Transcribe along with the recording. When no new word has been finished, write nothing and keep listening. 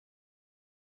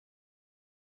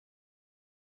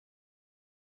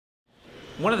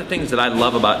One of the things that I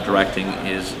love about directing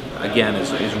is, again,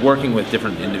 is working with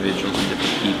different individuals and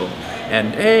different people.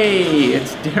 And hey,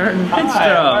 it's Darren Rydstrom.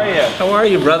 Hi, how are you? How are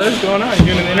you, brother? What's going on? You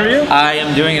doing an interview? I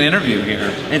am doing an interview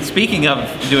here. And speaking of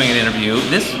doing an interview,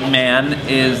 this man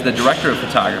is the director of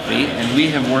photography, and we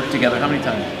have worked together how many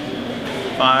times?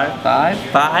 Five?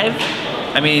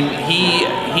 I mean,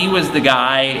 he was the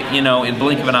guy, you know, in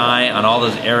blink of an eye on all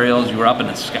those aerials. You were up in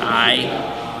the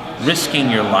sky,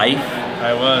 risking your life.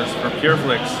 I was, for Pure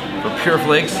Flix. For Pure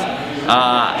Flix.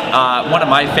 One of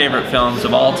my favorite films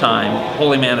of all time,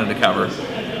 Holy Man Undercover.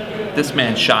 This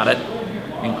man shot it.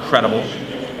 Incredible.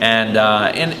 And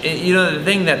you know, the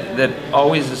thing that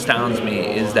always astounds me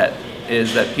is that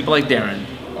people like Darren,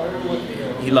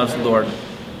 he loves the Lord,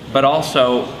 but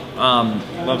also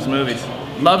Loves movies.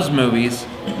 Loves movies.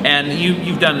 And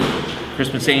you've done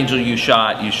Christmas Angel, you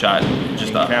shot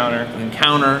just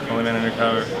Encounter. Holy Man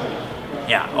Undercover.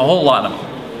 Yeah, a whole lot of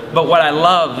them. But what I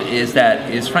love is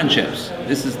friendships.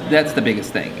 That's the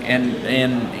biggest thing.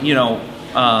 And you know,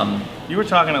 you were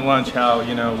talking at lunch how,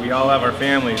 you know, we all have our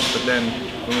families, but then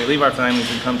when we leave our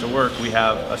families and come to work, we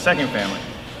have a second family,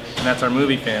 and that's our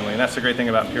movie family. And that's the great thing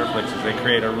about Pure Flix is they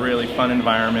create a really fun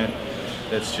environment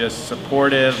that's just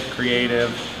supportive,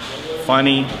 creative,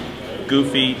 funny,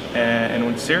 goofy,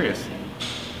 and serious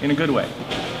in a good way.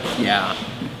 Yeah.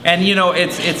 And you know,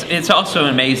 it's also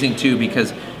amazing too,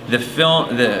 because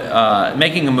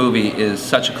making a movie is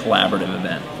such a collaborative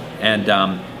event,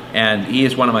 and he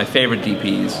is one of my favorite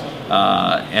DPs.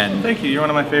 And thank you. You're one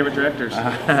of my favorite directors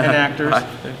and actors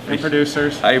and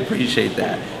producers. I appreciate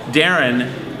that.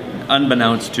 Darren,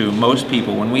 unbeknownst to most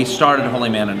people, when we started Holy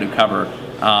Man Undercover,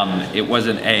 it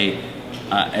wasn't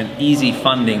an easy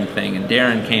funding thing, and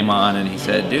Darren came on and he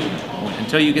said, "Dude,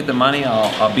 until you get the money,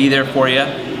 I'll be there for you."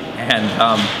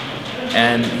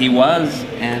 And he was,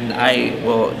 and I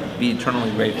will be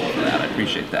eternally grateful for that. I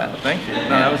appreciate that. Well, thank you. No,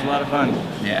 that was a lot of fun.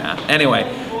 Yeah. Anyway,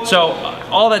 so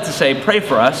all that to say, pray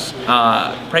for us.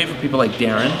 Pray for people like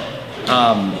Darren.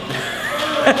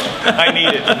 I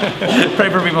need it. Pray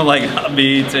for people like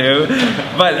me too.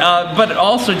 But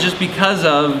also just because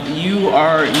of you're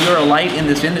a light in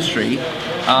this industry.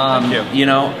 You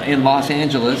know, in Los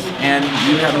Angeles, and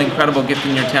you have an incredible gift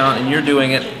in your talent, and you're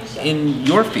doing it in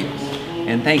your field.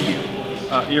 And thank you.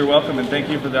 You're welcome, and thank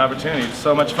you for the opportunity. It's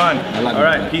so much fun. I love All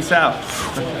right, peace out.